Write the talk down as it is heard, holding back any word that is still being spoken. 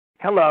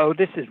Hello,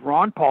 this is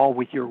Ron Paul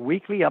with your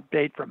weekly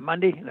update for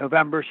Monday,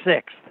 November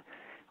 6th.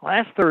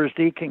 Last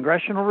Thursday,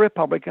 congressional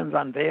Republicans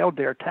unveiled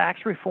their tax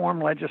reform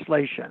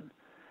legislation.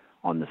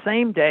 On the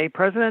same day,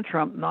 President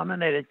Trump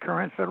nominated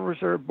current Federal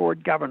Reserve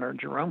Board Governor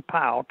Jerome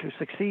Powell to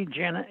succeed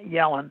Janet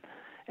Yellen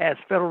as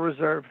Federal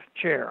Reserve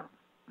Chair.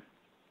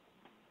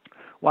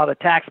 While the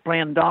tax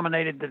plan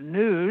dominated the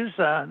news,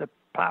 the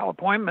Powell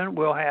appointment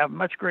will have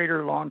much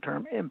greater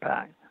long-term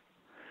impact.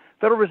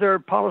 Federal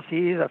Reserve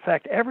policies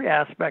affect every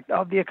aspect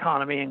of the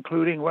economy,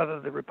 including whether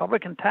the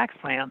Republican tax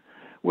plan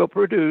will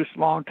produce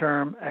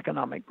long-term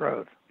economic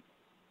growth.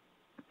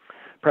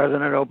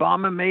 President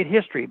Obama made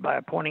history by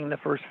appointing the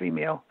first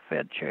female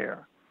Fed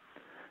chair.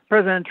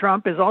 President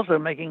Trump is also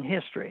making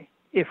history.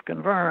 If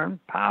confirmed,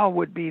 Powell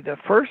would be the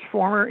first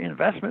former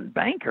investment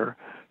banker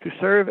to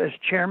serve as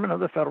chairman of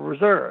the Federal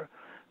Reserve.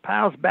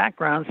 Powell's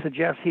background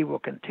suggests he will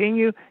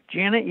continue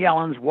Janet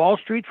Yellen's Wall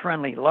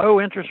Street-friendly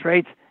low interest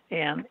rates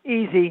and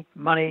easy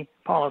money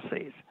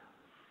policies.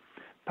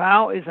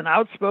 Powell is an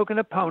outspoken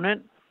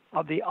opponent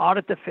of the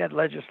Audit the Fed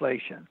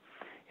legislation.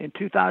 In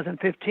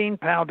 2015,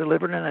 Powell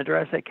delivered an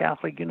address at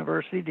Catholic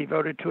University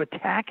devoted to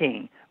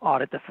attacking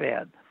Audit the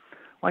Fed.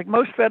 Like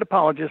most Fed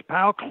apologists,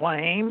 Powell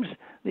claims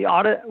the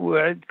audit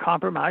would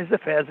compromise the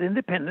Fed's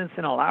independence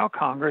and allow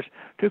Congress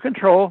to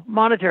control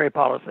monetary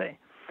policy.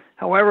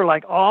 However,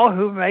 like all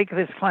who make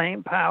this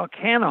claim, Powell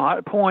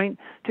cannot point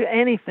to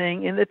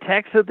anything in the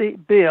text of the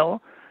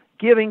bill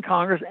giving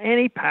Congress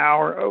any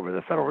power over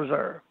the Federal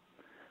Reserve.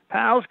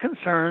 Powell's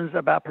concerns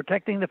about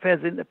protecting the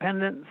Fed's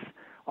independence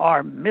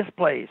are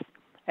misplaced,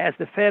 as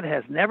the Fed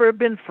has never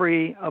been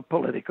free of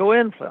political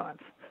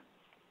influence.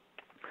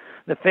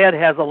 The Fed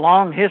has a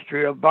long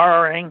history of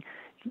borrowing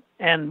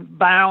and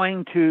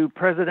bowing to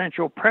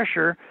presidential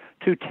pressure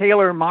to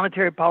tailor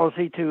monetary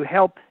policy to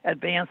help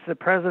advance the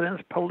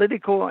president's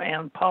political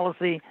and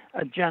policy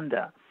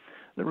agenda.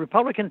 The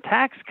Republican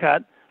tax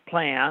cut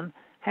plan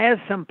has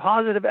some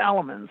positive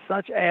elements,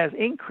 such as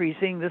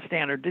increasing the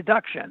standard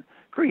deduction,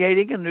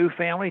 creating a new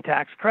family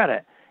tax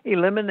credit,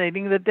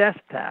 eliminating the death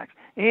tax,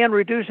 and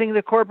reducing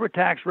the corporate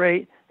tax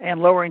rate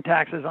and lowering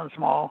taxes on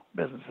small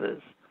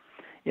businesses.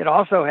 It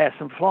also has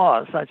some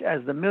flaws, such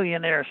as the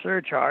millionaire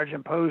surcharge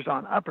imposed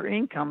on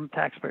upper-income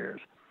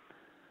taxpayers.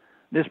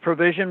 This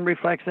provision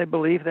reflects a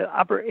belief that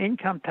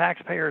upper-income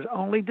taxpayers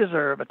only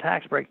deserve a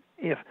tax break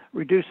if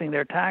reducing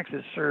their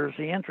taxes serves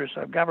the interests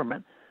of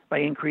government by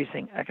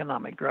increasing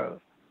economic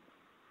growth.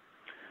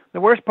 The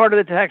worst part of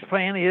the tax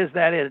plan is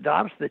that it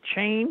adopts the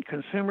Chain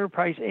Consumer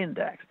Price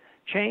Index.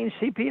 Chain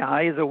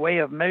CPI is a way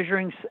of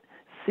measuring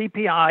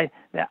CPI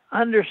that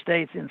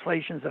understates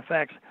inflation's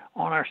effects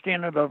on our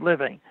standard of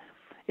living.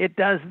 It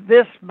does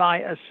this by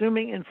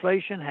assuming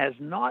inflation has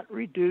not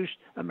reduced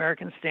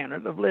American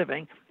standard of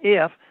living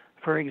if,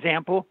 for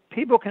example,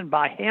 people can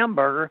buy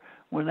hamburger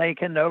when they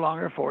can no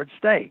longer afford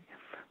steak.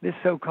 This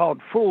so-called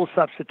full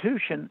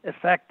substitution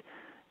effect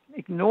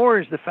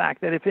ignores the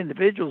fact that if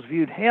individuals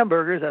viewed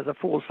hamburgers as a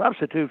full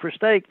substitute for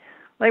steak,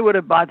 they would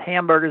have bought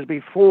hamburgers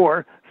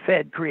before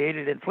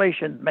Fed-created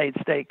inflation made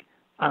steak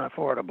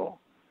unaffordable.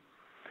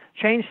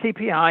 Change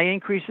CPI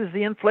increases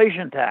the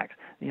inflation tax.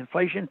 The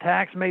inflation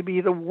tax may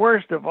be the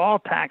worst of all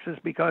taxes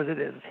because it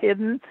is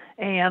hidden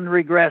and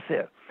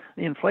regressive.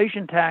 The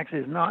inflation tax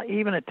is not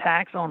even a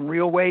tax on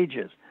real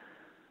wages.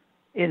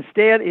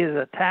 Instead, it is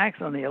a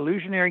tax on the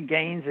illusionary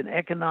gains in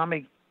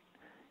economic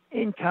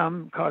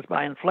income caused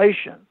by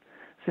inflation.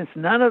 Since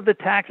none of the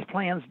tax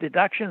plan's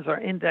deductions are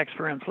indexed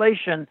for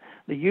inflation,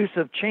 the use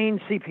of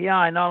chain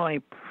CPI not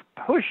only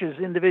pushes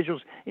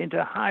individuals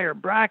into higher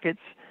brackets,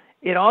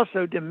 it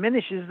also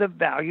diminishes the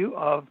value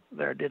of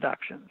their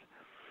deductions.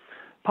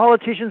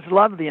 Politicians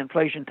love the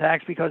inflation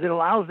tax because it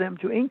allows them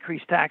to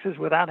increase taxes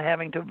without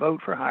having to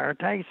vote for higher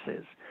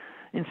taxes.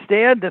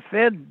 Instead, the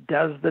Fed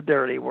does the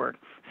dirty work.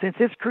 Since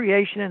its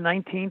creation in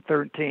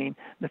 1913,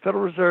 the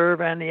Federal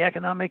Reserve and the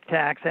economic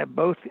tax have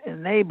both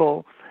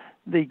enabled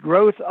the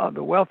growth of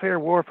the welfare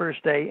warfare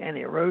state and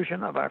the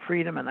erosion of our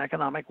freedom and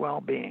economic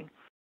well-being.